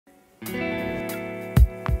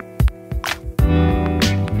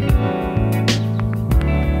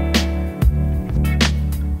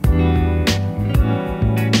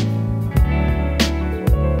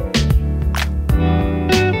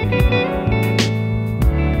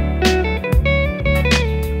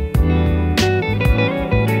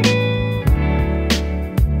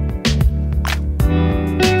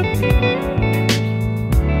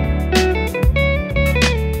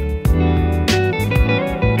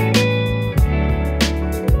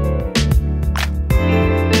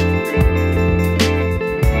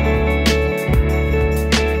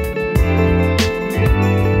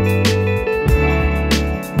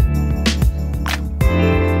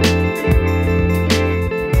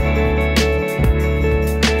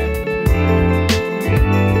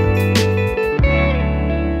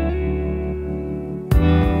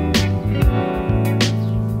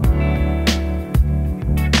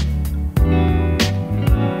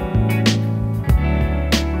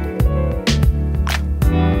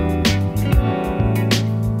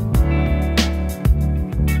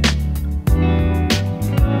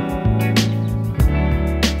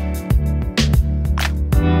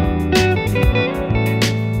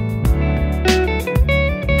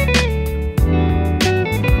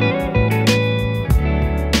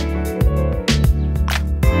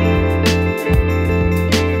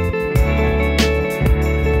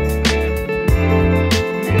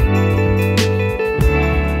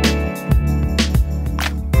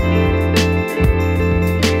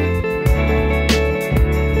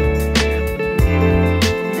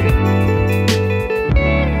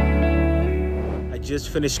Just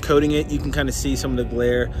finished coating it. You can kind of see some of the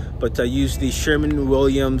glare, but I used the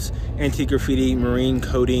Sherwin-Williams anti-graffiti marine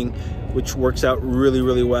coating, which works out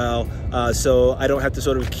really well. So I don't have to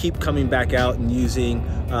sort of keep coming back out and using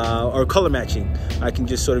or color matching. I can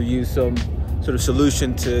just sort of use some sort of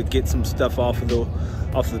solution to get some stuff off of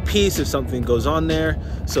the piece if something goes on there.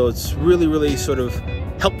 So it's really sort of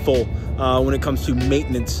helpful when it comes to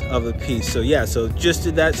maintenance of a piece. So yeah, so just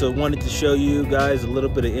did that. So I wanted to show you guys a little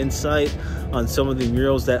bit of insight on some of the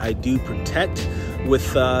murals that I do protect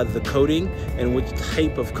with the coating and which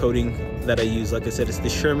type of coating that I use. Like I said, it's the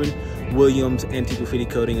Sherwin-Williams anti-graffiti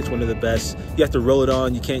coating. It's one of the best. You have to roll it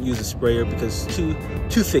on. You can't use a sprayer because it's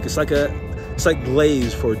too thick. It's like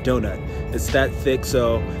glaze for a donut. It's that thick,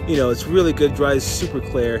 so you know it's really good. Dries super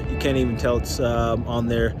clear. You can't even tell it's on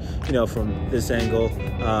there, you know, from this angle.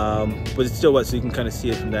 But it's still wet, so you can kind of see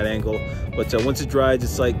it from that angle. But once it dries,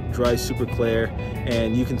 it's like dries super clear,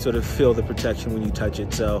 and you can sort of feel the protection when you touch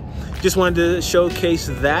it. So just wanted to showcase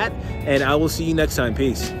that, and I will see you next time.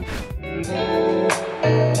 Peace.